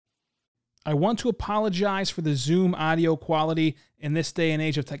I want to apologize for the Zoom audio quality. In this day and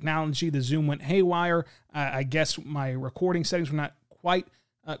age of technology, the Zoom went haywire. I guess my recording settings were not quite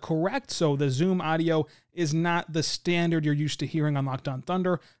correct, so the Zoom audio is not the standard you're used to hearing on Locked On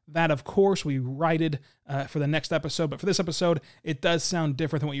Thunder. That, of course, we righted for the next episode, but for this episode, it does sound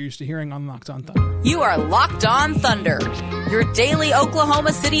different than what you're used to hearing on Locked On Thunder. You are Locked On Thunder, your daily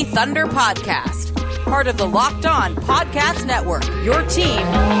Oklahoma City Thunder podcast. Part of the Locked On Podcast Network, your team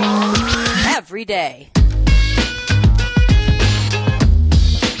every day.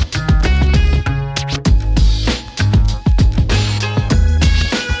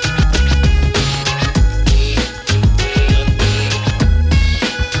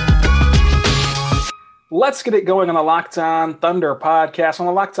 Let's get it going on the Locked On Thunder podcast on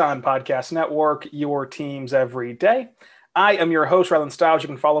the Locked On Podcast Network, your teams every day. I am your host, Rylan Stiles. You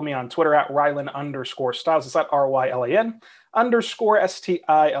can follow me on Twitter at Rylan_Stiles. It's at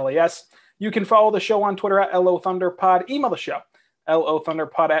RYLAN_STILAS. You can follow the show on Twitter at LO ThunderPod. Email the show,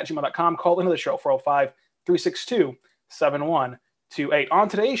 lothunderpod@gmail.com. Call into the show, 405-362-7128. On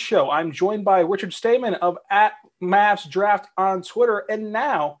today's show, I'm joined by Richard Stayman of at Mavs Draft on Twitter, and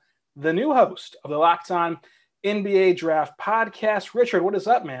now the new host of the Locked On NBA Draft podcast. Richard, what is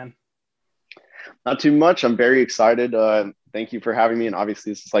up, man? Not too much. I'm very excited. Thank you for having me. And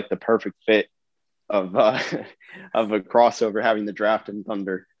obviously, this is like the perfect fit of a crossover, having the Draft and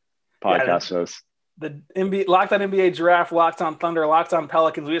Thunder podcast hosts. The NBA, Locked On NBA Draft, Locked On Thunder, Locked On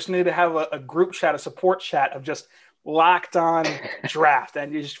Pelicans. We just need to have a group chat, a support chat of just Locked On Draft,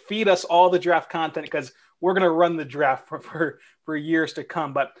 and you just feed us all the draft content because we're going to run the draft for years to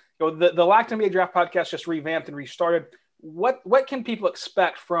come. But the Locked On NBA Draft podcast just revamped and restarted. What can people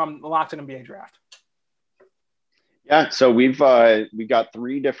expect from the Locked On NBA Draft? Yeah, so we got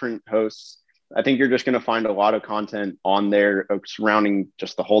 3 different hosts. I think you're just going to find a lot of content on there surrounding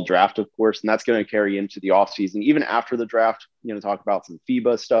just the whole draft, of course, and that's going to carry into the offseason. Even after the draft, talk about some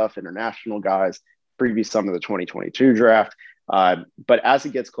FIBA stuff, international guys, preview some of the 2022 draft. But as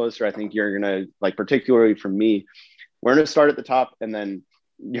it gets closer, I think you're going to, particularly for me, we're going to start at the top, and then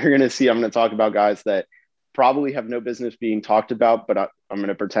you're going to see I'm going to talk about guys that probably have no business being talked about, but I'm going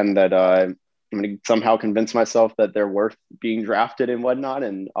to pretend that I'm going to somehow convince myself that they're worth being drafted and whatnot,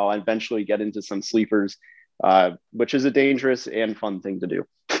 and I'll eventually get into some sleepers, which is a dangerous and fun thing to do.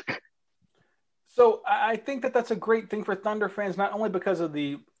 So I think that's a great thing for Thunder fans, not only because of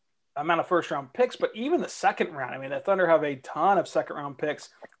the amount of first-round picks, but even the second round. I mean, the Thunder have a ton of second-round picks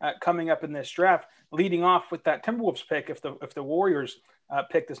coming up in this draft, leading off with that Timberwolves pick if the Warriors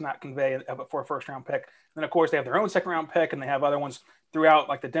pick does not convey for a first-round pick. And then, of course, they have their own second-round pick, and they have other ones throughout,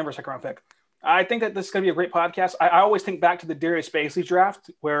 like the Denver second-round pick. I think that this is going to be a great podcast. I always think back to the Darius Bazley draft,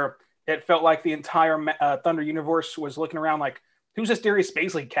 where it felt like the entire Thunder universe was looking around like, who's this Darius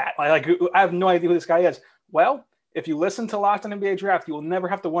Bazley cat? I have no idea who this guy is. Well, if you listen to Locked On NBA Draft, you will never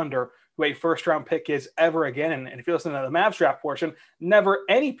have to wonder who a first-round pick is ever again. And if you listen to the Mavs draft portion, never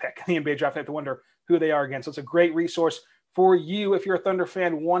any pick in the NBA Draft, you have to wonder who they are again. So it's a great resource for you if you're a Thunder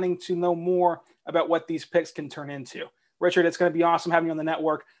fan wanting to know more about what these picks can turn into. Richard, it's going to be awesome having you on the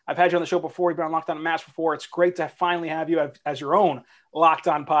network. I've had you on the show before. You've been on Locked On Mavs before. It's great to finally have you as your own Locked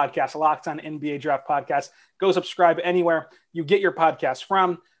On podcast, Locked On NBA Draft podcast. Go subscribe anywhere you get your podcasts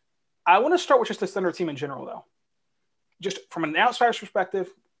from. I want to start with just the Thunder team in general, though. Just from an outsider's perspective,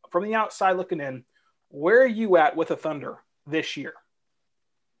 from the outside looking in, where are you at with the Thunder this year?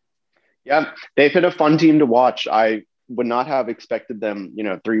 Yeah, they've been a fun team to watch. I would not have expected them,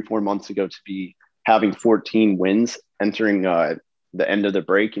 3-4 months ago to be having 14 wins entering the end of the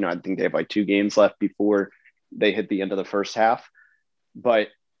break. I think they have 2 games left before they hit the end of the first half. But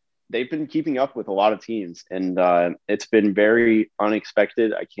they've been keeping up with a lot of teams, and it's been very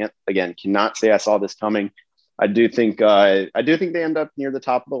unexpected. I cannot say I saw this coming. I do think they end up near the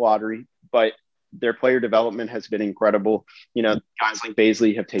top of the lottery, but their player development has been incredible. Guys like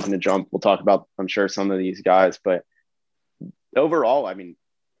Bazley have taken a jump. We'll talk about, I'm sure, some of these guys, but overall, I mean,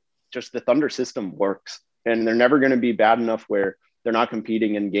 just the Thunder system works, and they're never going to be bad enough where they're not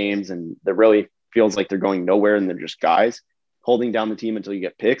competing in games and it really feels like they're going nowhere and they're just guys holding down the team until you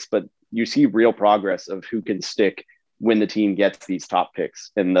get picks. But you see real progress of who can stick when the team gets these top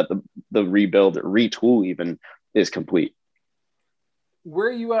picks, and that the rebuild or retool even is complete. Where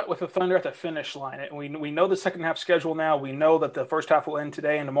are you at with the Thunder at the finish line? And we know the second half schedule now. We know that the first half will end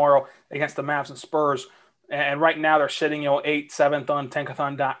today and tomorrow against the Mavs and Spurs. And right now they're sitting, 8th, 7th on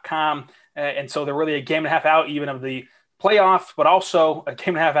Tankathon.com. And so they're really a game and a half out even of the playoff, but also a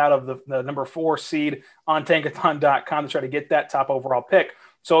game and a half out of the number 4 seed on Tankathon.com to try to get that top overall pick.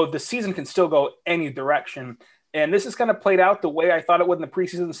 So the season can still go any direction. And this has kind of played out the way I thought it would in the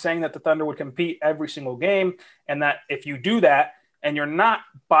preseason, saying that the Thunder would compete every single game, and that if you do that and you're not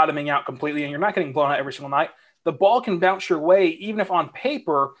bottoming out completely and you're not getting blown out every single night, the ball can bounce your way, even if on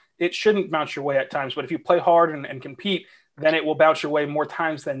paper it shouldn't bounce your way at times. But if you play hard and compete, then it will bounce your way more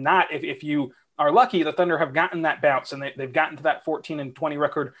times than not. If you are lucky, the Thunder have gotten that bounce, and they've gotten to that 14-20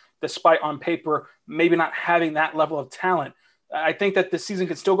 record, despite on paper maybe not having that level of talent. I think that this season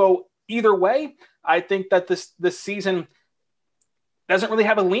could still go either way. I think that this season doesn't really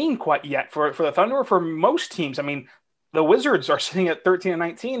have a lean quite yet for the Thunder or for most teams. I mean, the Wizards are sitting at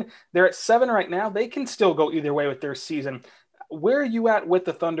 13-19. They're at 7 right now. They can still go either way with their season. Where are you at with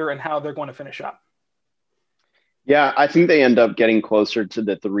the Thunder and how they're going to finish up? Yeah, I think they end up getting closer to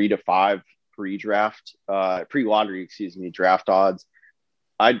the 3 to 5 pre-lottery, draft odds.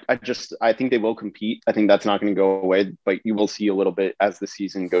 I think they will compete. I think that's not going to go away, but you will see a little bit as the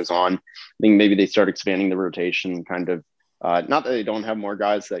season goes on. I think maybe they start expanding the rotation, kind of. Not that they don't have more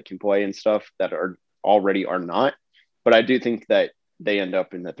guys that can play and stuff that are not, but I do think that they end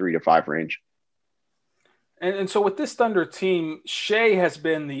up in the 3 to 5 range. And so with this Thunder team, Shea has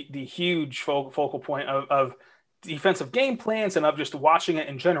been the huge focal point of defensive game plans and of just watching it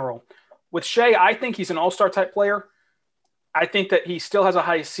in general. With Shea, I think he's an all-star type player. I think that he still has a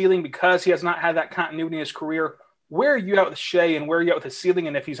high ceiling because he has not had that continuity in his career. Where are you at with Shea, and where are you at with his ceiling,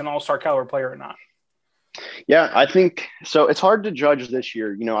 and if he's an all-star caliber player or not? Yeah, I think so. It's hard to judge this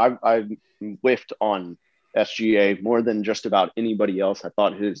year. I've whiffed on SGA more than just about anybody else. I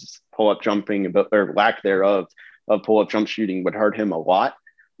thought his pull-up jumping, or lack thereof, of pull-up jump shooting would hurt him a lot.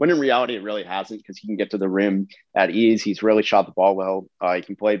 When in reality, it really hasn't, because he can get to the rim at ease. He's really shot the ball well. He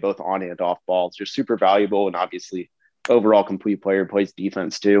can play both on and off balls. Just super valuable, and obviously overall complete player, plays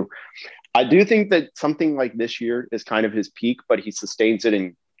defense too. I do think that something like this year is kind of his peak, but he sustains it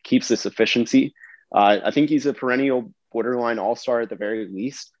and keeps this efficiency. I think he's a perennial borderline all-star at the very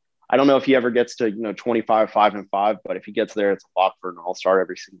least. I don't know if he ever gets to 25, 5-5, but if he gets there, it's a lock for an all-star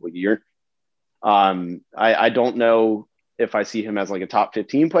every single year. I don't know if I see him as like a top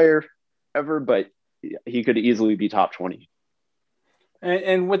 15 player ever, but he could easily be top 20.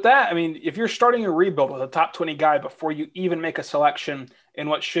 And with that, I mean, if you're starting a rebuild with a top 20 guy before you even make a selection in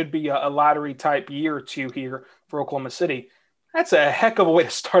what should be a lottery type year or two here for Oklahoma City, that's a heck of a way to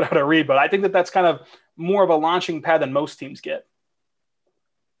start out a rebuild. I think that that's kind of more of a launching pad than most teams get.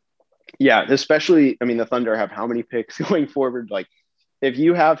 Yeah, especially, I mean, the Thunder have how many picks going forward? Like, if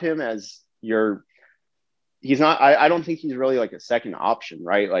you have him as he's not, I don't think he's really like a second option,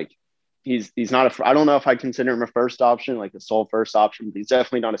 right? Like, he's not I don't know if I consider him a first option, like a sole first option, but he's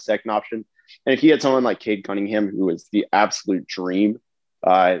definitely not a second option. And if you had someone like Cade Cunningham, who is the absolute dream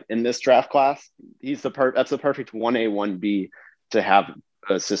in this draft class, that's the perfect 1A, 1B to have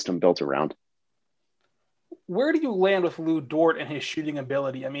a system built around. Where do you land with Lou Dort and his shooting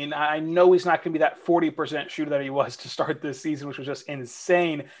ability? I mean, I know he's not going to be that 40% shooter that he was to start this season, which was just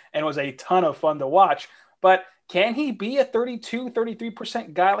insane and was a ton of fun to watch. But can he be a 32,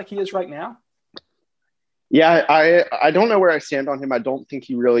 33% guy like he is right now? Yeah, I don't know where I stand on him. I don't think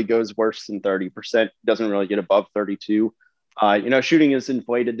he really goes worse than 30%. Doesn't really get above 32. Shooting is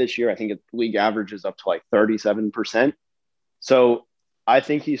inflated this year. I think league average is up to like 37%. So I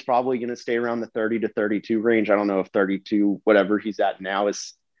think he's probably going to stay around the 30 to 32 range. I don't know if 32, whatever he's at now,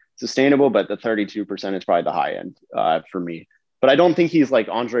 is sustainable, but the 32% is probably the high end for me. But I don't think he's like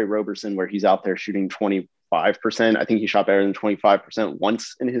Andre Roberson, where he's out there shooting 25%. I think he shot better than 25%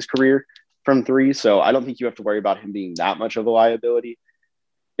 once in his career from three. So I don't think you have to worry about him being that much of a liability.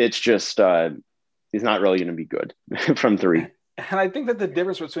 It's just he's not really going to be good from three. And I think that the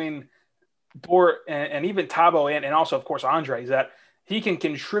difference between Dort and even Thabo and also, of course, Andre is that he can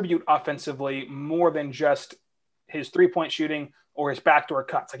contribute offensively more than just his three-point shooting or his backdoor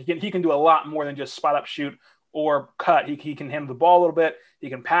cuts. Like he can do a lot more than just spot-up shoot or cut. He can handle the ball a little bit. He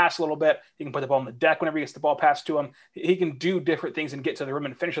can pass a little bit. He can put the ball on the deck whenever he gets the ball passed to him. He can do different things and get to the rim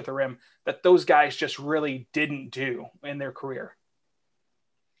and finish at the rim that those guys just really didn't do in their career.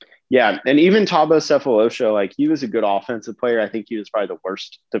 Yeah, and even Thabo Sefolosha, like he was a good offensive player. I think he was probably the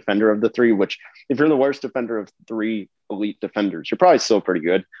worst defender of the three, which if you're the worst defender of three elite defenders, you're probably still pretty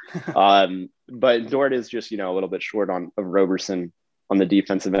good. But Dort is just, a little bit short of Roberson on the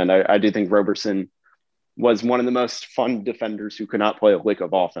defensive end. I do think Roberson was one of the most fun defenders who could not play a lick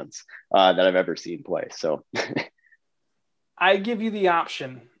of offense that I've ever seen play. So I give you the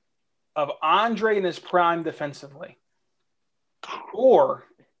option of Andre in his prime defensively, or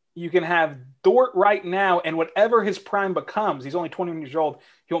you can have Dort right now, and whatever his prime becomes, he's only 21 years old.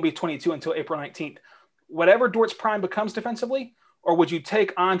 He won't be 22 until April 19th. Whatever Dort's prime becomes defensively, or would you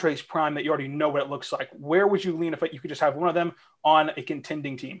take Andre's prime that you already know what it looks like? Where would you lean if you could just have one of them on a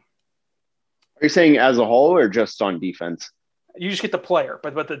contending team? Are you saying as a whole or just on defense? You just get the player,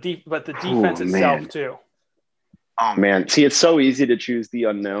 but the defense Oh, itself man. too. Oh, man. See, it's so easy to choose the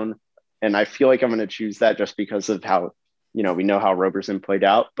unknown. And I feel like I'm going to choose that just because of how, we know how Roberson played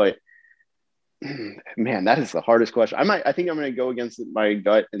out. But, man, that is the hardest question. I think I'm going to go against my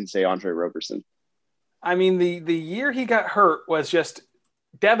gut and say Andre Roberson. I mean, the year he got hurt was just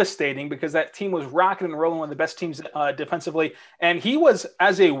devastating because that team was rocking and rolling, one of the best teams defensively. And he was,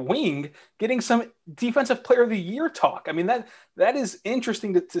 as a wing, getting some defensive player of the year talk. I mean, that is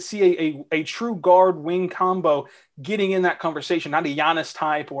interesting to see a true guard wing combo getting in that conversation, not a Giannis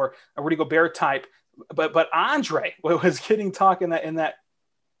type or a Rudy Gobert type, but Andre was getting talk in that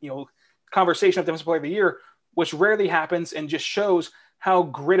conversation of defensive player of the year, which rarely happens and just shows how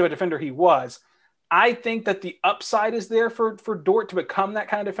great of a defender he was. I think that the upside is there for Dort to become that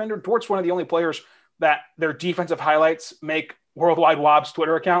kind of defender. Dort's one of the only players that their defensive highlights make Worldwide Wob's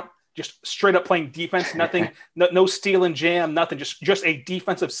Twitter account, just straight up playing defense, nothing, no steal and jam, nothing, just a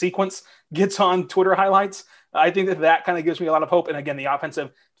defensive sequence gets on Twitter highlights. I think that kind of gives me a lot of hope. And again, the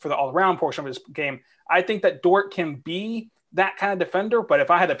offensive for the all-around portion of his game, I think that Dort can be that kind of defender. But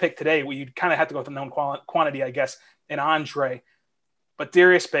if I had to pick today, you'd kind of have to go with the known quantity, I guess, in Andre. But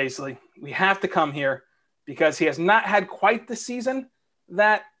Darius Bazley, we have to come here because he has not had quite the season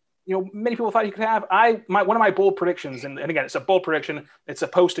that many people thought he could have. One of my bold predictions, and again, it's a bold prediction. It's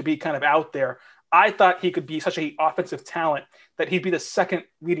supposed to be kind of out there. I thought he could be such an offensive talent that he'd be the second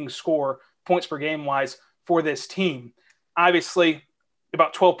leading scorer, points per game wise, for this team. Obviously,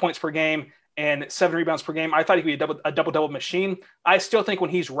 about 12 points per game and 7 rebounds per game. I thought he could be a double-double machine. I still think when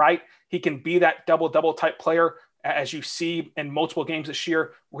he's right, he can be that double-double type player, as you see in multiple games this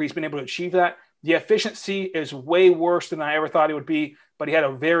year where he's been able to achieve that. The efficiency is way worse than I ever thought it would be, but he had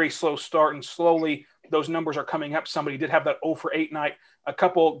a very slow start, and slowly those numbers are coming up. Somebody did have that 0 for 8 night a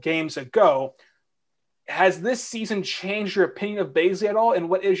couple games ago. Has this season changed your opinion of Bazley at all? And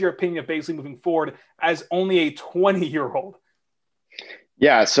what is your opinion of Bazley moving forward as only a 20-year-old?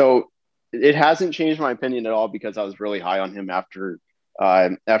 Yeah, so it hasn't changed my opinion at all because I was really high on him after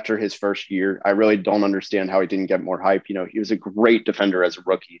his first year. I really don't understand how he didn't get more hype. He was a great defender as a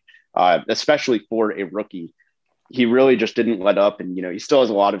rookie, especially for a rookie. He really just didn't let up. And, he still has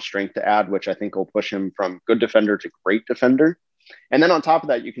a lot of strength to add, which I think will push him from good defender to great defender. And then on top of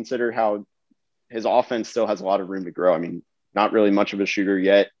that, you consider how his offense still has a lot of room to grow. I mean, not really much of a shooter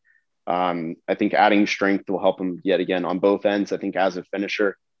yet. I think adding strength will help him yet again on both ends, I think, as a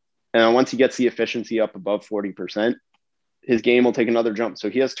finisher. And once he gets the efficiency up above 40%, his game will take another jump. So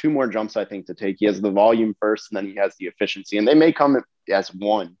he has 2 more jumps, I think, to take. He has the volume first, and then he has the efficiency. And they may come as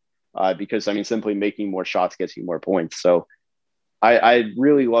one because, simply making more shots gets you more points. So I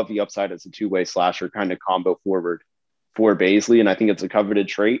really love the upside as a two-way slasher kind of combo forward for Bazley, and I think it's a coveted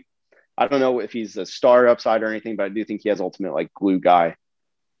trait. I don't know if he's a star upside or anything, but I do think he has ultimate glue guy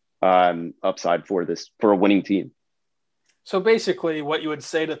upside for a winning team. So basically what you would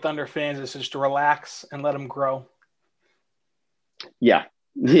say to Thunder fans is just to relax and let them grow. Yeah.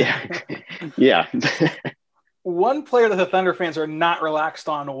 One player that the Thunder fans are not relaxed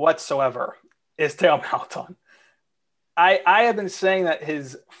on whatsoever is Theo Maledon. I have been saying that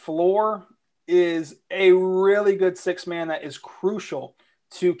his floor is a really good 6-man that is crucial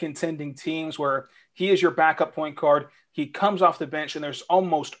to contending teams, where he is your backup point guard. He comes off the bench and there's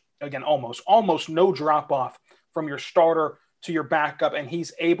almost no drop off from your starter to your backup, and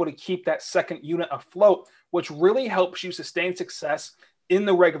he's able to keep that second unit afloat, which really helps you sustain success in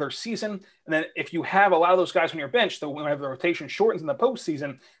the regular season. And then if you have a lot of those guys on your bench, whenever the rotation shortens in the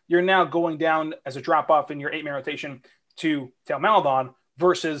postseason, you're now going down as a drop off in your 8-man rotation to Theo Maledon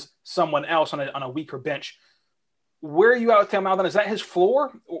versus someone else on a weaker bench. Where are you at with Theo Maledon? Is that his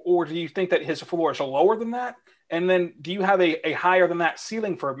floor, or do you think that his floor is lower than that? And then do you have a higher than that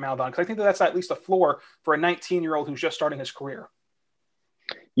ceiling for Maledon? Because I think that's at least a floor for a 19-year-old who's just starting his career.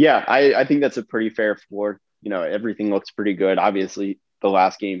 Yeah, I think that's a pretty fair floor. Everything looks pretty good. Obviously, the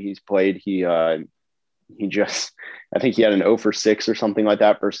last game he's played, I think he had an 0 for 6 or something like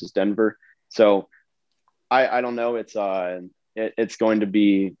that versus Denver. So I don't know. It's going to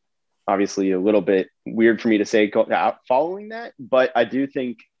be obviously a little bit weird for me to say following that, but I do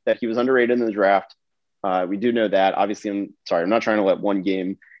think that he was underrated in the draft. We do know that. Obviously, I'm not trying to let one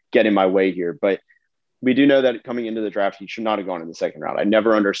game get in my way here, but we do know that coming into the draft, he should not have gone in the second round. I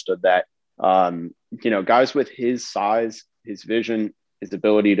never understood that. Guys with his size, his vision, his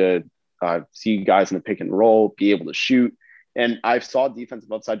ability to see guys in the pick and roll, be able to shoot. And I saw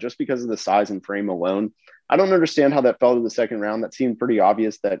defensive upside just because of the size and frame alone. I don't understand how that fell to the second round. That seemed pretty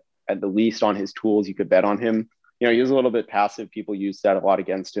obvious that at the least on his tools, you could bet on him. He was a little bit passive. People used that a lot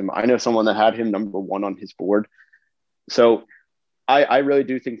against him. I know someone that had him number 1 on his board. So I really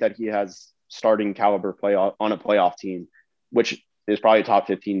do think that he has starting caliber playoff on a playoff team, which is probably a top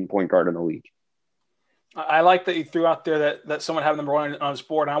 15 point guard in the league. I like that you threw out there that someone had number 1 on his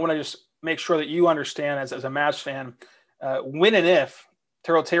board. And I want to just make sure that you understand as a Mavs fan, when and if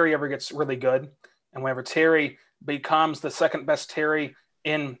Terry ever gets really good, and whenever Terry becomes the second best Terry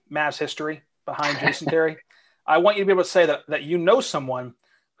in Mavs history behind Jason Terry, I want you to be able to say that someone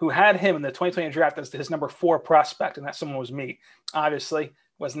who had him in the 2020 draft as his number 4 prospect, and that someone was me. Obviously,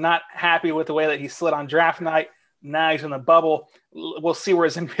 was not happy with the way that he slid on draft night. Now he's in the bubble. We'll see where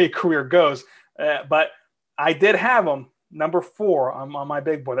his NBA career goes. But I did have him number 4 on my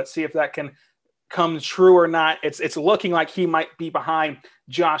big board. Let's see if that can come true or not. It's looking like he might be behind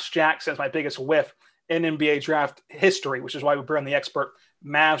Josh Jackson as my biggest whiff in NBA draft history, which is why we bring the expert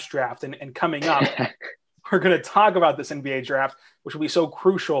Mavs draft. And coming up, we're going to talk about this NBA draft, which will be so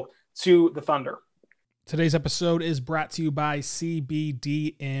crucial to the Thunder. Today's episode is brought to you by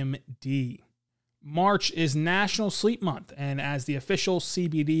CBDMD. March is National Sleep Month, and as the official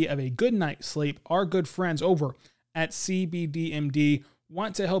CBD of a good night's sleep, our good friends over at CBDMD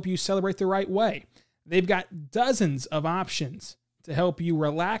want to help you celebrate the right way. They've got dozens of options to help you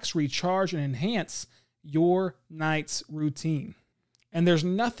relax, recharge, and enhance your night's routine. And there's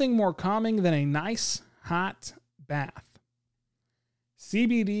nothing more calming than a nice, hot bath.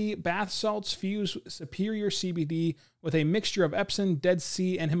 CBD bath salts fuse superior CBD with a mixture of Epsom, Dead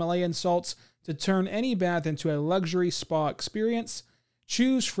Sea, and Himalayan salts to turn any bath into a luxury spa experience.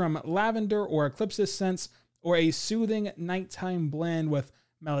 Choose from lavender or eucalyptus scents or a soothing nighttime blend with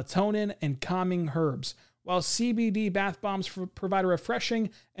melatonin and calming herbs, while CBD bath bombs provide a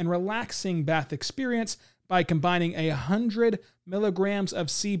refreshing and relaxing bath experience by combining 100 milligrams of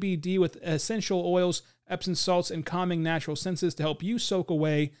CBD with essential oils, Epsom salts, and calming natural senses to help you soak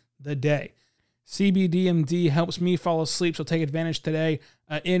away the day. CBDMD helps me fall asleep, so take advantage today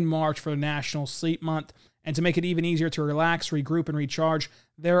in March for National Sleep Month. And to make it even easier to relax, regroup, and recharge,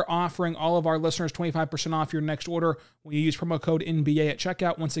 they're offering all of our listeners 25% off your next order when you use promo code NBA at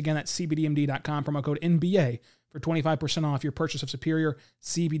checkout. Once again, that's CBDMD.com, promo code NBA for 25% off your purchase of superior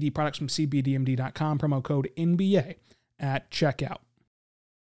CBD products from CBDMD.com, promo code NBA at checkout.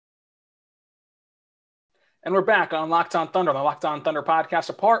 And we're back on Locked On Thunder, the Locked On Thunder podcast,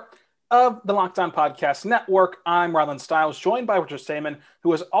 a part of the Locked On Podcast Network. I'm Rylan Stiles, joined by Richard Stayman,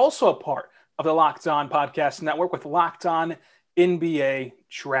 who is also a part of the Locked On Podcast Network with Locked On NBA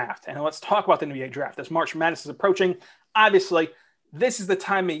Draft. And let's talk about the NBA Draft. As March Madness is approaching, obviously, this is the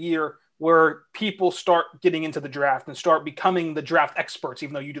time of year where people start getting into the draft and start becoming the draft experts,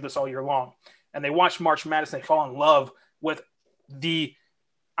 even though you do this all year long. And they watch March Madness and they fall in love with the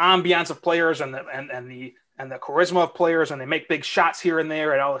ambiance of players and the charisma of players, and they make big shots here and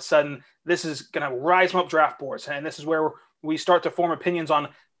there, and all of a sudden this is going to rise them up draft boards. And this is where we start to form opinions on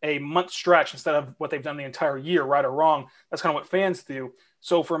a month stretch instead of what they've done the entire year, right or wrong. That's kind of what fans do.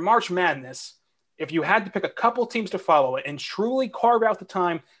 So for March Madness, if you had to pick a couple teams to follow it and truly carve out the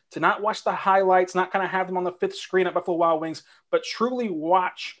time to not watch the highlights, not kind of have them on the 5th screen at Buffalo Wild Wings, but truly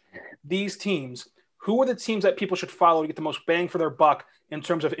watch these teams, who are the teams that people should follow to get the most bang for their buck in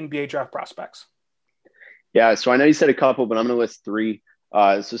terms of NBA draft prospects? Yeah, so I know you said a couple, but I'm going to list 3.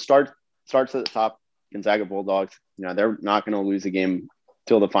 So starts at the top, Gonzaga Bulldogs. They're not going to lose a game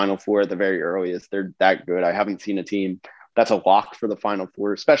till the Final Four at the very earliest. They're that good. I haven't seen a team that's a lock for the Final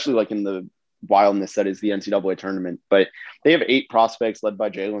Four, especially like in the wildness that is the NCAA tournament. But they have 8 prospects led by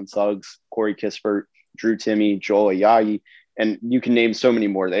Jalen Suggs, Corey Kispert, Drew Timme, Joel Ayayi, and you can name so many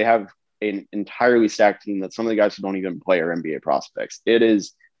more. They have an entirely stacked team that some of the guys who don't even play are NBA prospects. It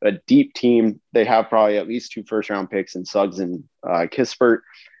is a deep team. They have probably at least 2 first-round picks in Suggs and Kispert.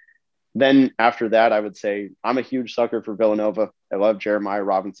 Then after that, I would say I'm a huge sucker for Villanova. I love Jeremiah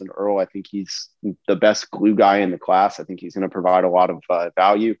Robinson Earl. I think he's the best glue guy in the class. I think he's going to provide a lot of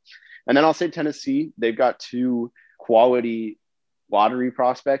value. And then I'll say Tennessee. They've got 2 quality lottery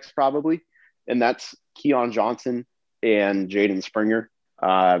prospects probably, and that's Keon Johnson and Jaden Springer.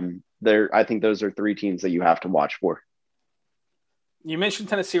 I think those are 3 teams that you have to watch for. You mentioned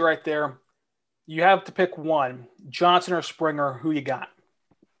Tennessee right there. You have to pick one, Johnson or Springer. Who you got?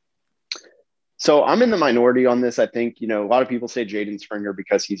 So I'm in the minority on this. I think, a lot of people say Jaden Springer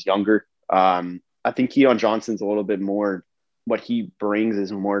because he's younger. I think Keon Johnson's a little bit more, what he brings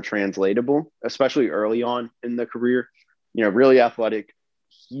is more translatable, especially early on in the career. Really athletic,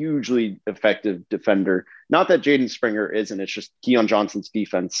 hugely effective defender. Not that Jaden Springer isn't. It's just Keon Johnson's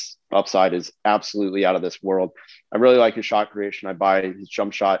defense upside is absolutely out of this world. I really like his shot creation. I buy his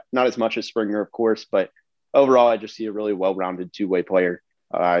jump shot, not as much as Springer, of course, but overall, I just see a really well-rounded two-way player.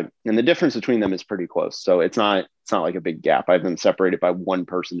 And the difference between them is pretty close. So it's not like a big gap. I've been separated by one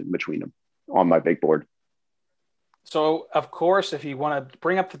person in between them on my big board. So, of course, if you want to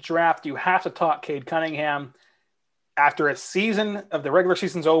bring up the draft, you have to talk Cade Cunningham. After a season of the regular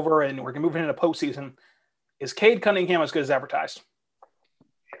season's over and we're moving into postseason, is Cade Cunningham as good as advertised?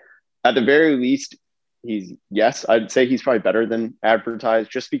 At the very least, yes, I'd say he's probably better than advertised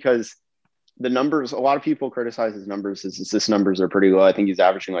just because the numbers, a lot of people criticize his numbers. His assist numbers are pretty low. I think he's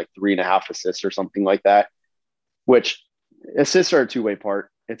averaging like 3.5 assists or something like that, which assists are a two-way part.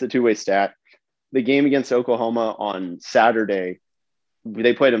 It's a two-way stat. The game against Oklahoma on Saturday,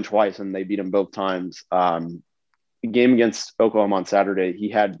 they played him twice and they beat him both times. The game against Oklahoma on Saturday, he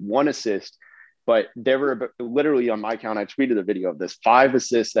had 1 assist, but there were literally on my count, I tweeted a video of this, 5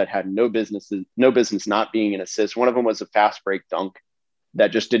 assists that had no business not being an assist. One of them was a fast break dunk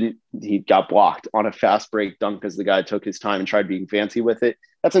that just he got blocked on a fast break dunk because the guy took his time and tried being fancy with it.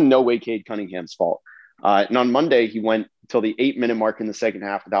 That's in no way Cade Cunningham's fault. And on Monday, he went till the 8-minute mark in the second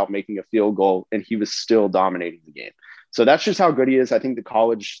half without making a field goal, and he was still dominating the game. So that's just how good he is. I think the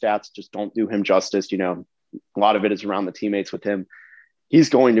college stats just don't do him justice. A lot of it is around the teammates with him. He's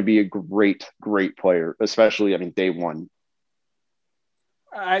going to be a great, great player, especially, day one.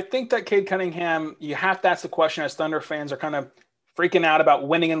 I think that Cade Cunningham, you have to ask the question as Thunder fans are kind of freaking out about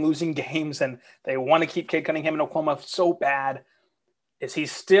winning and losing games, and they want to keep Cade Cunningham in Oklahoma so bad. Is he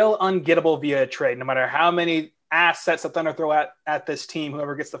still ungettable via a trade? No matter how many assets the Thunder throw at this team,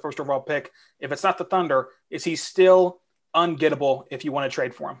 whoever gets the first overall pick, if it's not the Thunder, is he still ungettable if you want to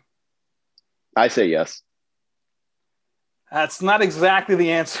trade for him? I say yes. That's not exactly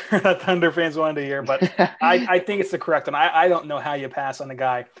the answer that Thunder fans wanted to hear, but I think it's the correct one. I don't know how you pass on a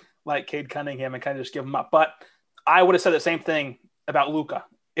guy like Cade Cunningham and kind of just give him up. But I would have said the same thing about Luka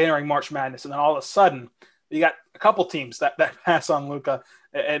entering March Madness. And then all of a sudden, you got a couple teams that pass on Luka.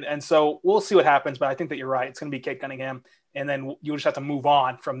 And so we'll see what happens. But I think that you're right. It's going to be Cade Cunningham. And then you'll just have to move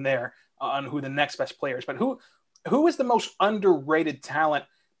on from there on who the next best player is. But who is the most underrated talent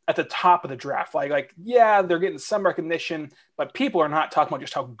at the top of the draft? Like, yeah, they're getting some recognition, but people are not talking about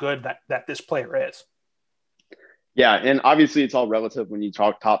just how good that this player is. Yeah, and obviously it's all relative when you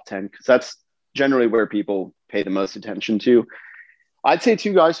talk top 10, because that's generally where people pay the most attention to. I'd say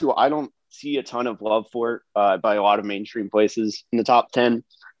 2 guys who I don't see a ton of love for by a lot of mainstream places in the top 10.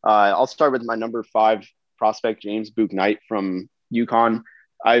 I'll start with my number 5 prospect, James Bouknight from UConn.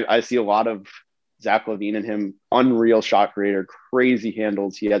 I see a lot of Zach LaVine in him. Unreal shot creator, crazy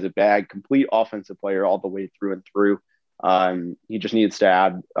handles. He has a bag, complete offensive player all the way through and through. He just needs to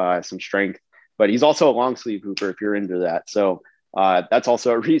add some strength, but he's also a long sleeve hooper if you're into that. So that's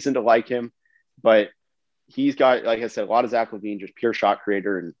also a reason to like him. But he's got, like I said, a lot of Zach LaVine, just pure shot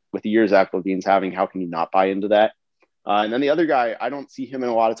creator. And with the year Zach LaVine's having, how can you not buy into that? And then the other guy, I don't see him in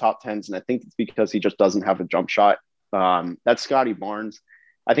a lot of top 10s. And I think it's because he just doesn't have a jump shot. That's Scotty Barnes.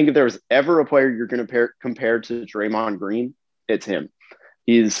 I think if there was ever a player you're going to compare to Draymond Green, it's him.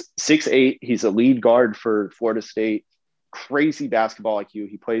 He's 6'8". He's a lead guard for Florida State. Crazy basketball IQ.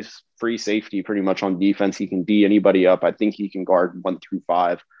 He plays free safety pretty much on defense. He can D anybody up. I think he can guard 1 through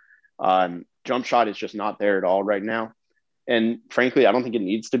 5. Jump shot is just not there at all right now. And frankly, I don't think it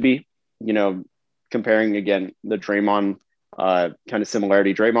needs to be. Comparing again the Draymond kind of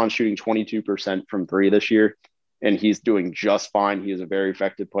similarity. Draymond's shooting 22% from 3 this year, and he's doing just fine. He is a very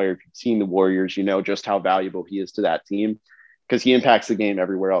effective player. If you've seen the Warriors, you know just how valuable he is to that team because he impacts the game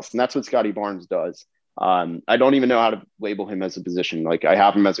everywhere else. And that's what Scotty Barnes does. I don't even know how to label him as a position. Like I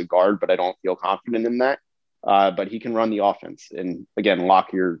have him as a guard, but I don't feel confident in that. But he can run the offense and again,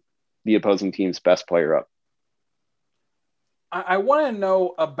 lock the opposing team's best player up. I want to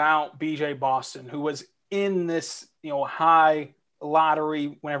know about BJ Boston, who was in this, high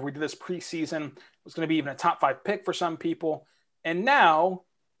lottery whenever we did this preseason. Was going to be even a top 5 pick for some people. And now,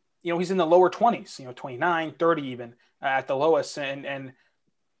 he's in the lower 20s, 29, 30 even at the lowest. And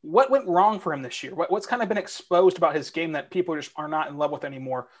what went wrong for him this year? What's kind of been exposed about his game that people just are not in love with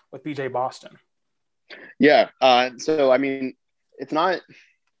anymore with BJ Boston? Yeah.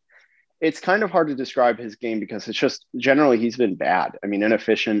 It's kind of hard to describe his game because it's just generally he's been bad.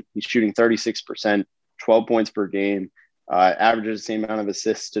 Inefficient. He's shooting 36%, 12 points per game. Averages the same amount of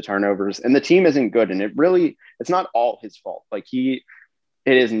assists to turnovers, and the team isn't good. And it's not all his fault. It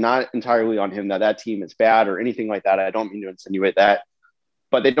is not entirely on him that team is bad or anything like that. I don't mean to insinuate that,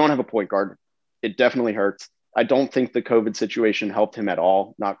 but they don't have a point guard. It definitely hurts. I don't think the COVID situation helped him at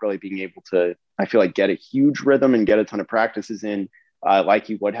all, not really being able to, I feel like, get a huge rhythm and get a ton of practices in like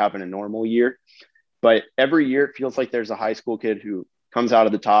he would have in a normal year. But every year it feels like there's a high school kid who comes out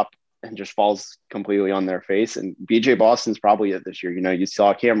of the top and just falls completely on their face. And BJ Boston's probably it this year. You know, you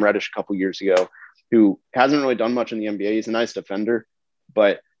saw Cam Reddish a couple years ago, who hasn't really done much in the NBA. He's a nice defender,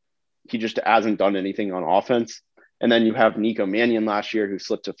 but he just hasn't done anything on offense. And then you have Nico Mannion last year, who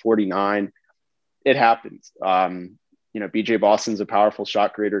slipped to 49. It happens. You know, BJ Boston's a powerful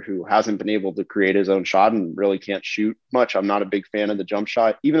shot creator who hasn't been able to create his own shot and really can't shoot much. I'm not a big fan of the jump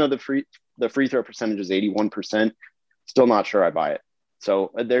shot, even though the free throw percentage is 81%. Still not sure I buy it.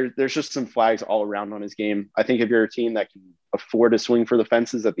 So there's just some flags all around on his game. I think if you're a team that can afford to swing for the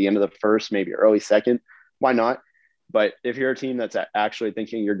fences at the end of the first, maybe early second, why not? But if you're a team that's actually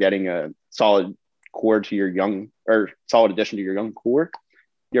thinking you're getting a solid core to your young, or solid addition to your young core,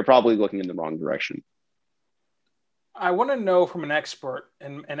 you're probably looking in the wrong direction. I want to know from an expert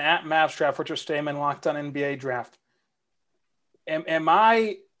and at Mavs Draft, Richard Stayman, Locked On NBA Draft, am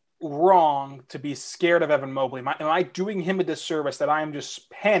I wrong to be scared of Evan Mobley? Am I doing him a disservice that I am just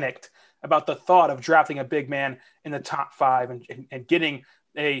panicked about the thought of drafting a big man in the top 5 and getting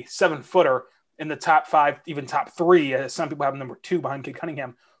a 7-footer in the top 5, even top 3, as some people have number 2 behind Kid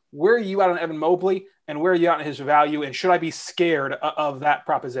Cunningham? Where are you out on Evan Mobley, and where are you out on his value, and should I be scared of that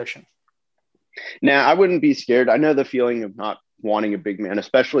proposition? Nah, I wouldn't be scared. I know the feeling of not wanting a big man,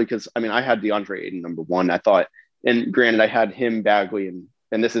 especially because, I mean, I had DeAndre Ayton number 1. I thought, and granted, I had him, Bagley,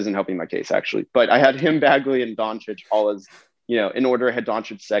 and this isn't helping my case, actually, but I had him, Bagley, and Doncic all as, you know, in order. I had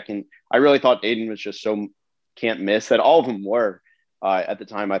Doncic second. I really thought Ayton was just so can't miss that all of them were at the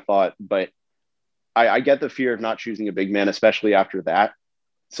time, I thought. But I get the fear of not choosing a big man, especially after that.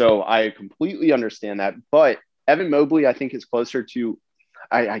 So I completely understand that. But Evan Mobley, I think, is closer to,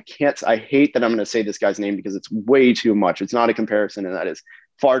 I hate that I'm going to say this guy's name because it's way too much. It's not a comparison, and that is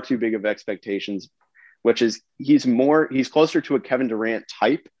far too big of expectations, which is he's closer to a Kevin Durant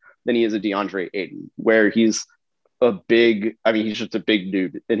type than he is a DeAndre Ayton, where he's just a big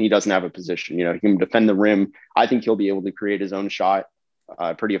dude and he doesn't have a position. You know, he can defend the rim. I think he'll be able to create his own shot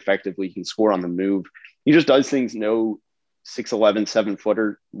pretty effectively. He can score on the move. He just does things no 6'11",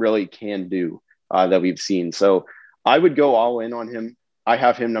 7-footer really can do that we've seen. So I would go all in on him. I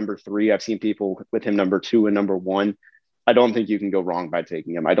have him number 3. I've seen people with him number 2 and number 1. I don't think you can go wrong by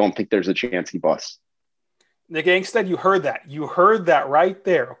taking him. I don't think there's a chance he busts. Nick Angstead, you heard that. You heard that right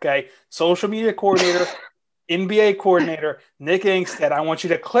there, okay? Social media coordinator, NBA coordinator, Nick Angstead, I want you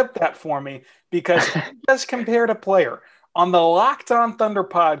to clip that for me because he just compared a player on the Locked On Thunder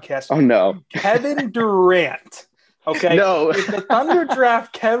podcast. Oh, no. Kevin Durant, okay? No. If the Thunder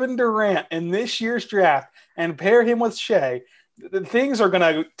draft Kevin Durant in this year's draft and pair him with Shea, things are going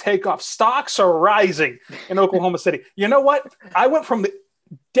to take off. Stocks are rising in Oklahoma City. You know what? I went from the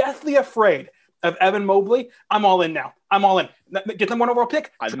deathly afraid of Evan Mobley. I'm all in now. I'm all in. Get them 1 overall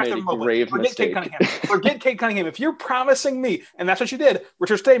pick. I've made a grave mistake. Forget Kate Cunningham. If you're promising me, and that's what you did,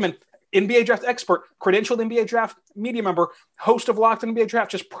 Richard Stayman, NBA draft expert, credentialed NBA draft media member, host of Locked On NBA Draft,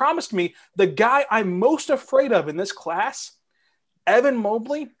 just promised me the guy I'm most afraid of in this class, Evan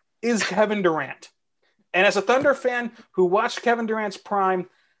Mobley, is Kevin Durant. And as a Thunder fan who watched Kevin Durant's prime,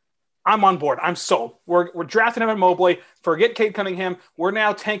 I'm on board. I'm sold. We're drafting Evan Mobley. Forget Kate Cunningham. We're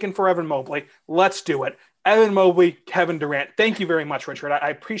now tanking for Evan Mobley. Let's do it. Evan Mobley, Kevin Durant. Thank you very much, Richard. I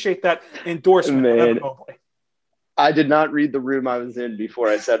appreciate that endorsement of Evan Mobley. I did not read the room I was in before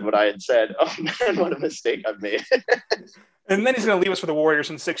I said what I had said. Oh, man, what a mistake I've made. And then he's going to leave us for the Warriors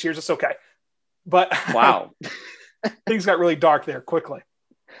in 6 years. It's okay. But wow. Things got really dark there quickly.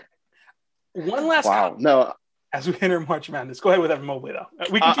 One last no. As we enter March Madness, go ahead with Evan Mobley though.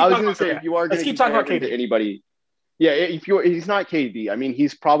 We can I was going to say, if you are going to keep talking about KD, anybody, yeah, he's not KD. I mean,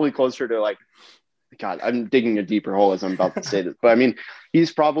 he's probably closer to like, God, I'm digging a deeper hole as I'm about to say this, but I mean,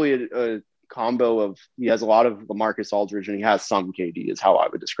 he's probably a combo of, he has a lot of LaMarcus Aldridge and he has some KD is how I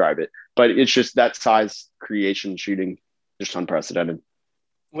would describe it. But it's just that size, creation, shooting, just unprecedented.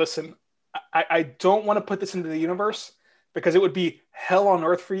 Listen, I don't want to put this into the universe because it would be hell on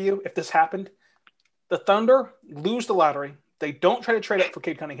earth for you if this happened. The Thunder lose the lottery. They don't try to trade up for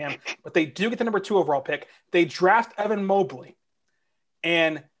Cade Cunningham, but they do get the number 2 overall pick. They draft Evan Mobley.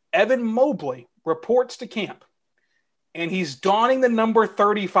 And Evan Mobley reports to camp. And he's donning the number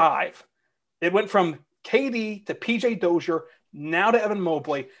 35. It went from KD to PJ Dozier, now to Evan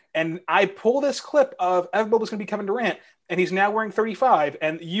Mobley. And I pull this clip of Evan Mobley's going to be Kevin Durant, and he's now wearing 35.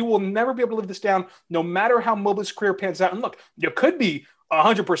 And you will never be able to live this down, no matter how Mobley's career pans out. And look, you could be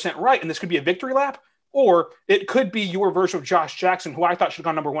 100% right, and this could be a victory lap. or it could be your version of Josh Jackson, who I thought should have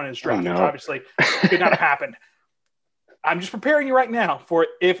gone number 1 in his draft, which obviously could not have happened. I'm just preparing you right now for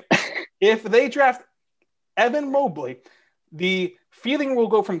if they draft Evan Mobley, the feeling will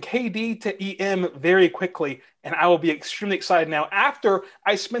go from KD to EM very quickly, and I will be extremely excited now after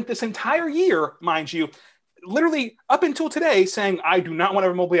I spent this entire year, mind you, literally up until today saying I do not want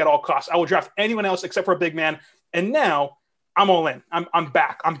Evan Mobley at all costs. I will draft anyone else except for a big man, and now I'm all in. I'm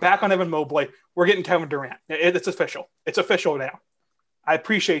back. I'm back on Evan Mobley. We're getting Kevin Durant. It's official. It's official now. I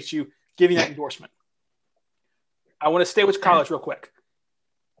appreciate you giving that endorsement. I want to stay with college real quick.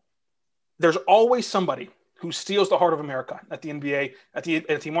 There's always somebody who steals the heart of America at the NBA, at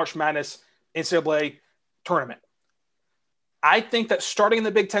the March Madness NCAA tournament. I think that starting in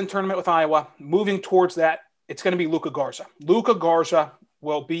the Big Ten tournament with Iowa, moving towards that, it's going to be Luka Garza. Luka Garza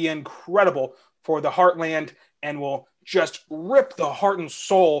will be incredible for the Heartland and will just rip the heart and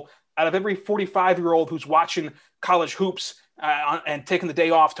soul out of every 45-year-old who's watching college hoops and taking the day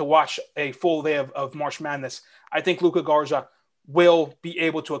off to watch a full day of March Madness. I think Luka Garza will be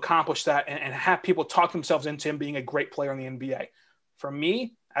able to accomplish that and have people talk themselves into him being a great player in the NBA. For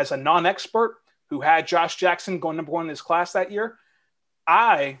me, as a non-expert who had Josh Jackson going number 1 in his class that year,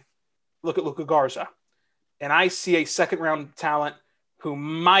 I look at Luka Garza and I see a second-round talent who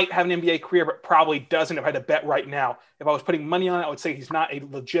might have an NBA career but probably doesn't if I had to bet right now. If I was putting money on it, I would say he's not a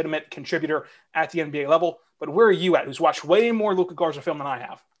legitimate contributor at the NBA level. But where are you at, who's watched way more Luka Garza film than I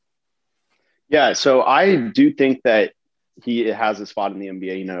have? Yeah, so I do think that he has a spot in the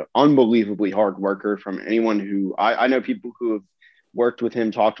NBA, unbelievably hard worker. From anyone who I know people who have worked with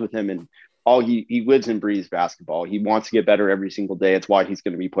him, talked with him, and he lives and breathes basketball. He wants to get better every single day. It's why he's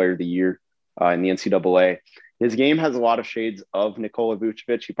going to be player of the year in the NCAA. His game has a lot of shades of Nikola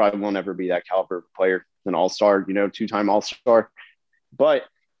Vucevic. He probably won't ever be that caliber of player, an all-star, 2-time all-star, but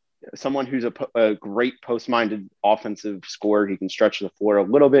someone who's a great post-minded offensive scorer. He can stretch the floor a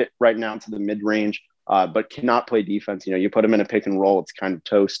little bit right now to the mid-range, but cannot play defense. You put him in a pick and roll, it's kind of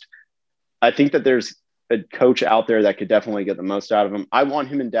toast. I think that there's a coach out there that could definitely get the most out of him. I want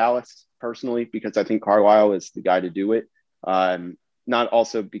him in Dallas personally because I think Carlisle is the guy to do it. Not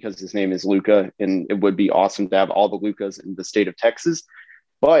also because his name is Luka, and it would be awesome to have all the Lukas in the state of Texas.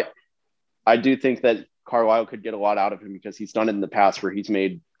 But I do think that Carlisle could get a lot out of him because he's done it in the past where he's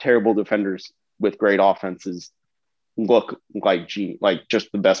made terrible defenders with great offenses look like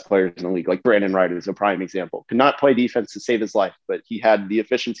just the best players in the league. Like Brandon Wright is a prime example. Could not play defense to save his life, but he had the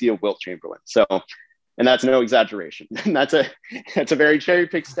efficiency of Wilt Chamberlain. So, and that's no exaggeration. that's a very cherry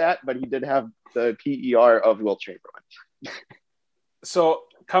pick stat, but he did have the PER of Wilt Chamberlain. So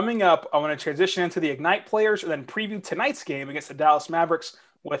coming up, I want to transition into the Ignite players and then preview tonight's game against the Dallas Mavericks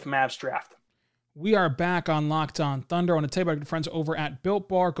with Mavs Draft. We are back on Locked On Thunder. I want to tell you about our friends over at Built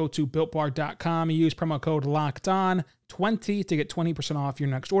Bar. Go to BuiltBar.com. Use promo code LOCKEDON20 to get 20% off your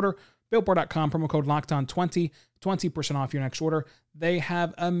next order. BuiltBar.com, promo code LOCKEDON20, 20% off your next order. They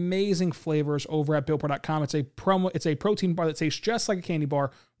have amazing flavors over at BuiltBar.com. It's a protein bar that tastes just like a candy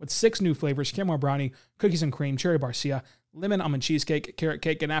bar with 6 new flavors: caramel brownie, cookies and cream, cherry barcia, lemon almond cheesecake, carrot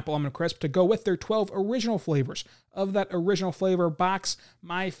cake, and apple almond crisp to go with their 12 original flavors. Of that original flavor box,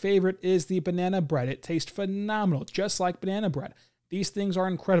 my favorite is the banana bread. It tastes phenomenal, just like banana bread. These things are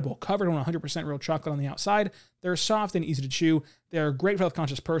incredible, covered in 100% real chocolate on the outside. They're soft and easy to chew. They're great for a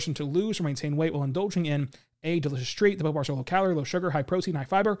health-conscious person to lose or maintain weight while indulging in a delicious treat. The Built Bars are low calorie, low sugar, high protein, high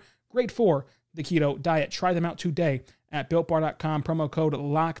fiber, great for the keto diet. Try them out today at BuiltBar.com, promo code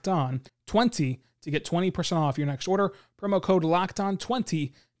LOCKEDON20 to get 20% off your next order. Promo code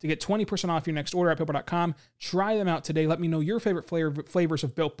LOCKEDON20 to get 20% off your next order at BuiltBar.com. Try them out today. Let me know your favorite flavors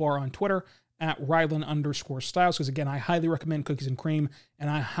of Built Bar on Twitter at Rylan_Styles, because again, I highly recommend cookies and cream, and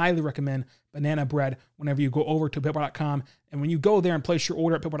I highly recommend banana bread whenever you go over to BuiltBar.com. And when you go there and place your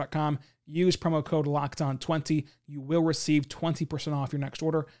order at BuiltBar.com, use promo code LOCKEDON20. You will receive 20% off your next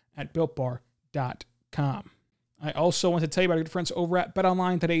order at BuiltBar.com. I also want to tell you about our good friends over at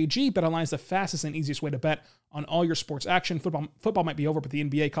BetOnline.ag. BetOnline is the fastest and easiest way to bet on all your sports action. Football might be over, but the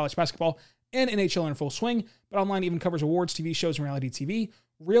NBA, college basketball, and NHL are in full swing. BetOnline even covers awards, TV shows, and reality TV.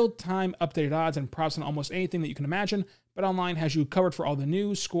 Real-time updated odds and props on almost anything that you can imagine. BetOnline has you covered for all the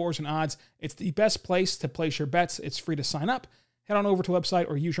news, scores, and odds. It's the best place to place your bets. It's free to sign up. Head on over to the website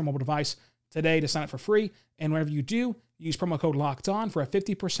or use your mobile device today to sign up for free. And whenever you do, use promo code LOCKEDON for a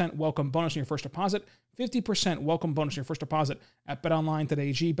 50% welcome bonus on your first deposit. 50% welcome bonus on your first deposit at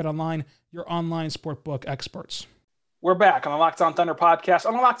BetOnline.ag. BetOnline, your online sportbook experts. We're back on the Locked On Thunder podcast,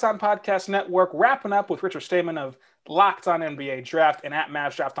 on the Locked On Podcast Network, wrapping up with Richard Stayman of Locked On NBA Draft and at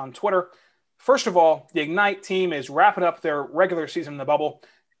Mavs Draft on Twitter. First of all, the Ignite team is wrapping up their regular season in the bubble.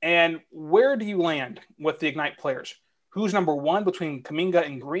 And where do you land with the Ignite players? Who's number one between Kuminga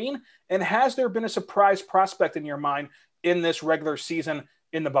and Green? And has there been a surprise prospect in your mind in this regular season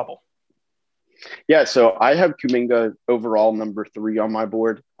in the bubble? Yeah, so I have Kuminga overall number 3 on my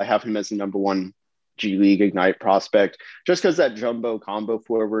board. I have him as the number 1 G League Ignite prospect, just because that jumbo combo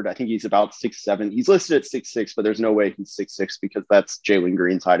forward, I think he's about 6'7". He's listed at 6'6", but there's no way he's 6'6" because that's Jalen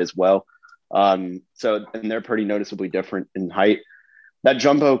Green's height as well. And they're pretty noticeably different in height. That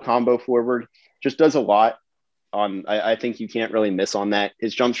jumbo combo forward just does a lot. I think you can't really miss on that.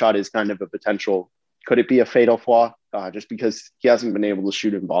 His jump shot is kind of a potential. Could it be a fatal flaw? Just because he hasn't been able to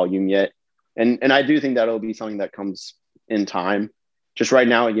shoot in volume yet. And I do think that'll be something that comes in time. Just right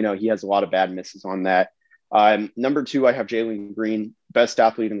now, he has a lot of bad misses on that. Number 2, I have Jalen Green, best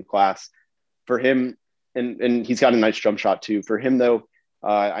athlete in the class. For him, and he's got a nice jump shot too. For him, though,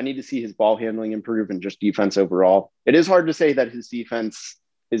 I need to see his ball handling improve and just defense overall. It is hard to say that his defense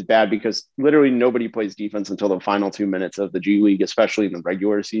is bad because literally nobody plays defense until the final 2 minutes of the G League, especially in the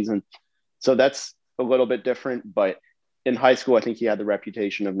regular season. So that's a little bit different. But in high school, I think he had the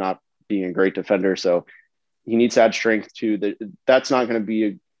reputation of not being a great defender. So he needs to add strength too. That's not going to be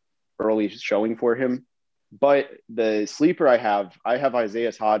an early showing for him. But the sleeper I have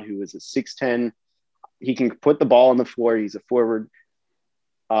Isaiah Todd, who is a 6'10". He can put the ball on the floor. He's a forward.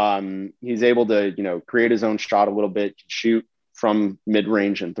 He's able to, create his own shot a little bit, shoot from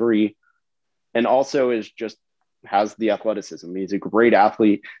mid-range and 3, and also has the athleticism. He's a great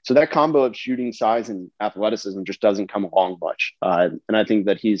athlete. So that combo of shooting, size, and athleticism just doesn't come along much. And I think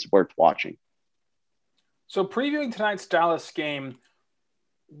that he's worth watching. So previewing tonight's Dallas game,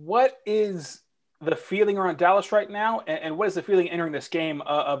 what is the feeling around Dallas right now? And what is the feeling entering this game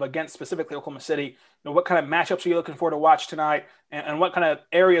of against specifically Oklahoma City? What kind of matchups are you looking for to watch tonight? And what kind of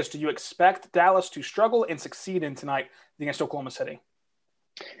areas do you expect Dallas to struggle and succeed in tonight against Oklahoma City?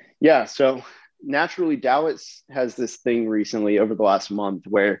 Yeah, so naturally, Dallas has this thing recently over the last month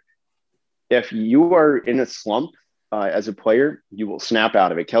where if you are in a slump as a player, you will snap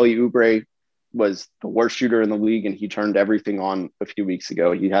out of it. Kelly Oubre was the worst shooter in the league, and he turned everything on a few weeks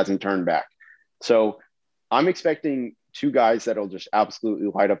ago. He hasn't turned back. So I'm expecting 2 guys that'll just absolutely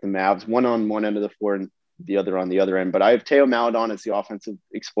light up the Mavs, one on one end of the floor and the other on the other end. But I have Teo Maledon as the offensive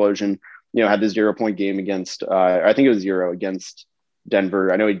explosion. Had the 0-point game against, I think it was 0 against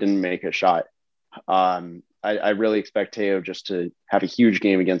Denver. I know he didn't make a shot. I really expect Teo just to have a huge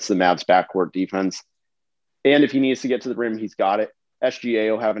game against the Mavs backcourt defense. And if he needs to get to the rim, he's got it. SGA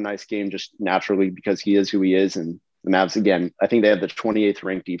will have a nice game just naturally because he is who he is. And the Mavs, again, I think they have the 28th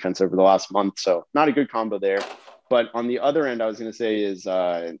ranked defense over the last month. So not a good combo there. But on the other end, I was going to say is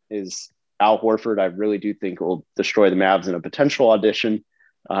Al Horford. I really do think will destroy the Mavs in a potential audition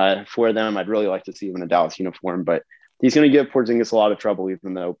for them. I'd really like to see him in a Dallas uniform, but he's going to give Porzingis a lot of trouble,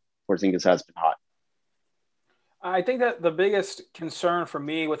 even though Porzingis has been hot. I think that the biggest concern for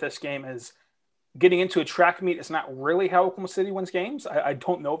me with this game is getting into a track meet is not really how Oklahoma City wins games. I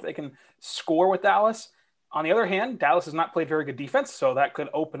don't know if they can score with Dallas. On the other hand, Dallas has not played very good defense, so that could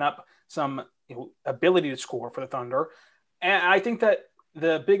open up some ability to score for the Thunder. And I think that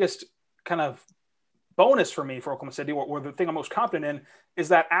the biggest kind of bonus for me for Oklahoma City, or the thing I'm most confident in, is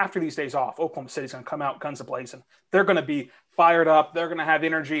that after these days off, Oklahoma City's going to come out guns a-blazing. They're going to be fired up. They're going to have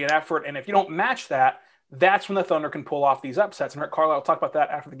energy and effort. And if you don't match that, that's when the Thunder can pull off these upsets. And Rick Carlisle talked about that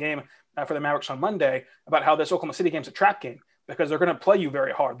after the game for the Mavericks on Monday, about how this Oklahoma City game's a trap game because they're going to play you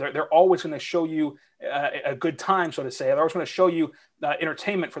very hard. They're always going to show you a good time, so to say. They're always going to show you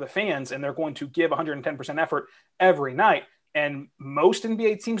entertainment for the fans, and they're going to give 110% effort every night. And most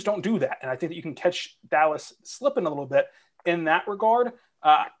NBA teams don't do that. And I think that you can catch Dallas slipping a little bit in that regard.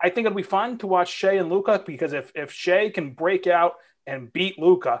 I think it'll be fun to watch Shea and Luka, because if Shea can break out and beat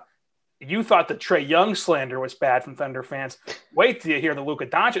Luka, you thought the Trae Young slander was bad from Thunder fans. Wait till you hear the Luka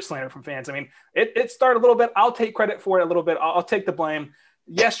Doncic slander from fans. I mean, it started a little bit. I'll take credit for it a little bit. I'll take the blame.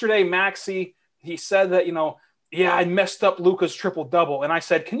 Yesterday, Maxey, he said that, I messed up Luka's triple-double. And I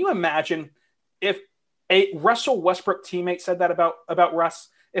said, can you imagine if a Russell Westbrook teammate said that about Russ?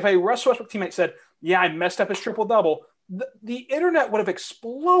 If a Russell Westbrook teammate said, I messed up his triple-double, the internet would have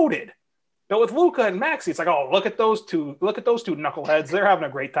exploded. But with Luka and Maxey, it's like, oh, look at those two knuckleheads. They're having a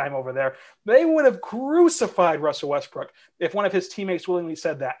great time over there. They would have crucified Russell Westbrook if one of his teammates willingly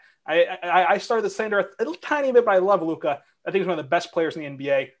said that. I started the slander a little tiny bit, but I love Luka. I think he's one of the best players in the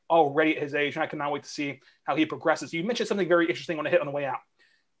NBA already at his age, and I cannot wait to see how he progresses. You mentioned something very interesting I want to hit on the way out.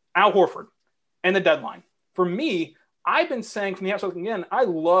 Al Horford and the deadline. For me, I've been saying from the outside looking in, I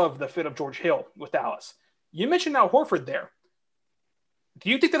love the fit of George Hill with Dallas. You mentioned Al Horford there. Do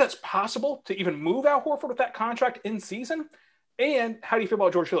you think that that's possible to even move Al Horford with that contract in season? And how do you feel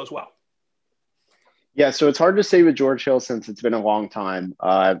about George Hill as well? Yeah, so it's hard to say with George Hill since it's been a long time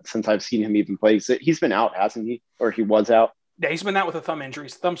since I've seen him even play. He's been out, hasn't he? Or he was out? Yeah, he's been out with a thumb injury,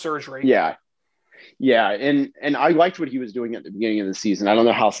 thumb surgery. Yeah. And I liked what he was doing at the beginning of the season. I don't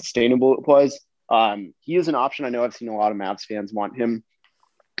know how sustainable it was. He is an option. I know I've seen a lot of Mavs fans want him.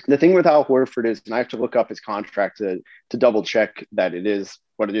 The thing with Al Horford is, and I have to look up his contract to double check that it is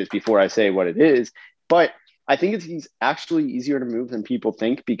what it is before I say what it is, but I think he's actually easier to move than people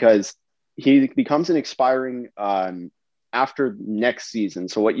think because he becomes an expiring after next season.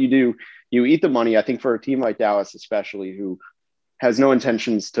 So what you do, you eat the money. I think for a team like Dallas, especially, who has no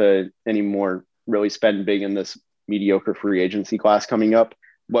intentions to anymore really spend big in this mediocre free agency class coming up,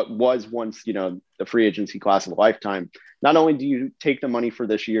 what was once, the free agency class of a lifetime. Not only do you take the money for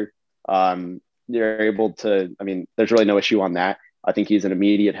this year, they're able to, there's really no issue on that. I think he's an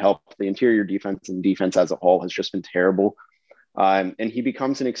immediate help. The interior defense and defense as a whole has just been terrible. And he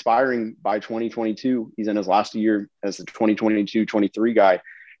becomes an expiring by 2022. He's in his last year as the 2022-23 guy,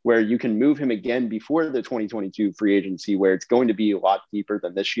 where you can move him again before the 2022 free agency, where it's going to be a lot deeper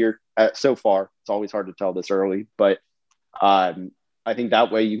than this year. So far, it's always hard to tell this early, but I think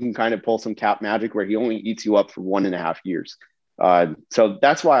that way you can kind of pull some cap magic where he only eats you up for 1.5 years. So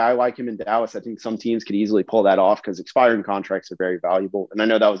that's why I like him in Dallas. I think some teams could easily pull that off because expiring contracts are very valuable. And I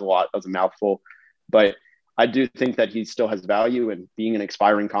know that was a mouthful, but I do think that he still has value, and being an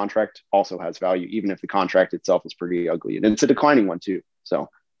expiring contract also has value, even if the contract itself is pretty ugly. And it's a declining one too. So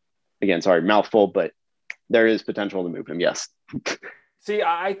again, sorry, mouthful, but there is potential to move him. Yes. See,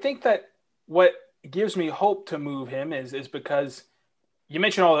 I think that what gives me hope to move him is because you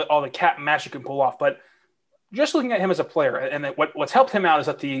mentioned all the cap match you can pull off, but just looking at him as a player, and what's helped him out is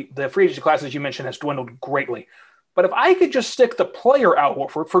that the free agency class, as you mentioned, has dwindled greatly. But if I could just stick the player Al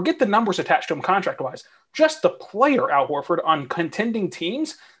Horford, forget the numbers attached to him contract-wise, just the player Al Horford on contending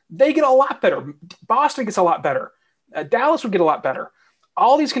teams, they get a lot better. Boston gets a lot better. Dallas would get a lot better.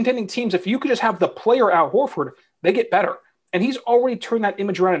 All these contending teams, if you could just have the player Al Horford, they get better. And he's already turned that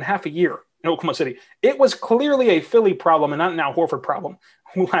image around in half a year in Oklahoma City. It was clearly a Philly problem and not an Al Horford problem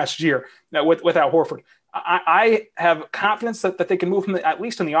last year with Al Horford. I have confidence that they can move him at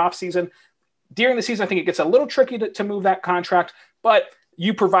least in the offseason. During the season, I think it gets a little tricky to move that contract, but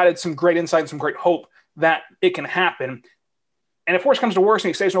you provided some great insight and some great hope that it can happen. And if worse comes to worse and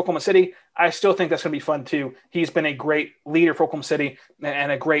he stays in Oklahoma City, I still think that's going to be fun too. He's been a great leader for Oklahoma City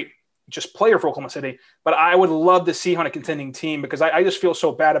and a great just player for Oklahoma City. But I would love to see him on a contending team because I just feel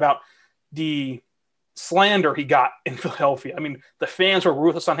so bad about the slander he got in Philadelphia. The fans were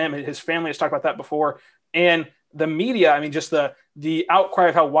ruthless on him. His family has talked about that before. And the media, just the outcry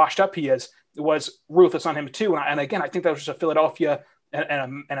of how washed up he is was ruthless on him too. And again, I think that was just a Philadelphia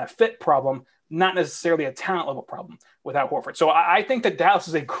and a fit problem, not necessarily a talent level problem with Al Horford. So I think that Dallas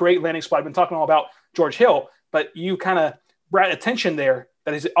is a great landing spot. I've been talking all about George Hill, but you kind of brought attention there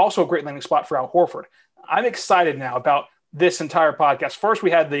that is also a great landing spot for Al Horford. I'm excited now about this entire podcast. First,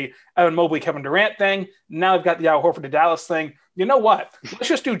 we had the Evan Mobley, Kevin Durant thing. Now we've got the Al Horford to Dallas thing. You know what? Let's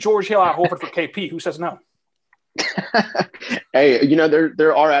just do George Hill, Al Horford for KP. Who says no? Hey,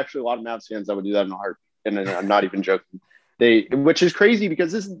 there are actually a lot of Mavs fans that would do that in a heartbeat, and I'm not even joking. Which is crazy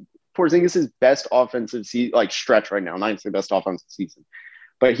because this is Porzingis' best offensive stretch right now. Not even the best offensive season,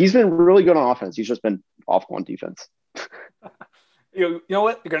 but he's been really good on offense. He's just been awful on defense. You know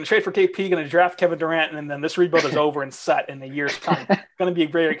what? You're going to trade for KP, going to draft Kevin Durant, and then this rebuild is over and set in a year's time. It's going to be a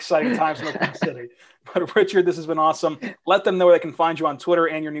very exciting time in Oklahoma City. But Richard, this has been awesome. Let them know where they can find you on Twitter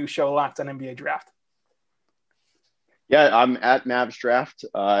and your new show, Locked on NBA Draft. Yeah, I'm at Mavs Draft.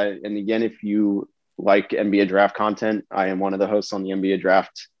 And again, if you like NBA Draft content, I am one of the hosts on the NBA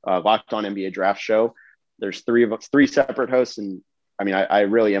Draft, Locked on NBA Draft show. There's three separate hosts. And I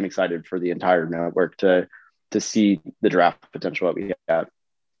really am excited for the entire network to see the draft potential that we have.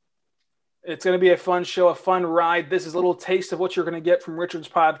 It's going to be a fun show, a fun ride. This is a little taste of what you're going to get from Richard's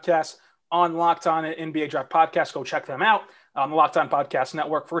podcast on Locked On NBA Draft Podcast. Go check them out on the Locked On Podcast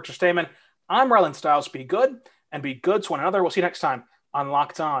Network. For Richard Stayman, I'm Rylan Stiles. Be good and be good to one another. We'll see you next time on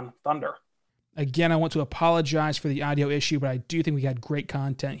Locked On Thunder. Again, I want to apologize for the audio issue, but I do think we had great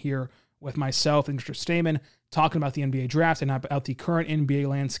content here with myself and Mr. Stayman talking about the NBA draft and about the current NBA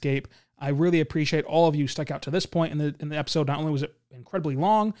landscape. I really appreciate all of you stuck out to this point in the episode. Not only was it incredibly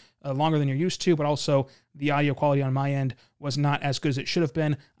long, longer than you're used to, but also the audio quality on my end was not as good as it should have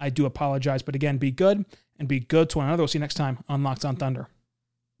been. I do apologize, but again, be good and be good to one another. We'll see you next time on Locked On Thunder.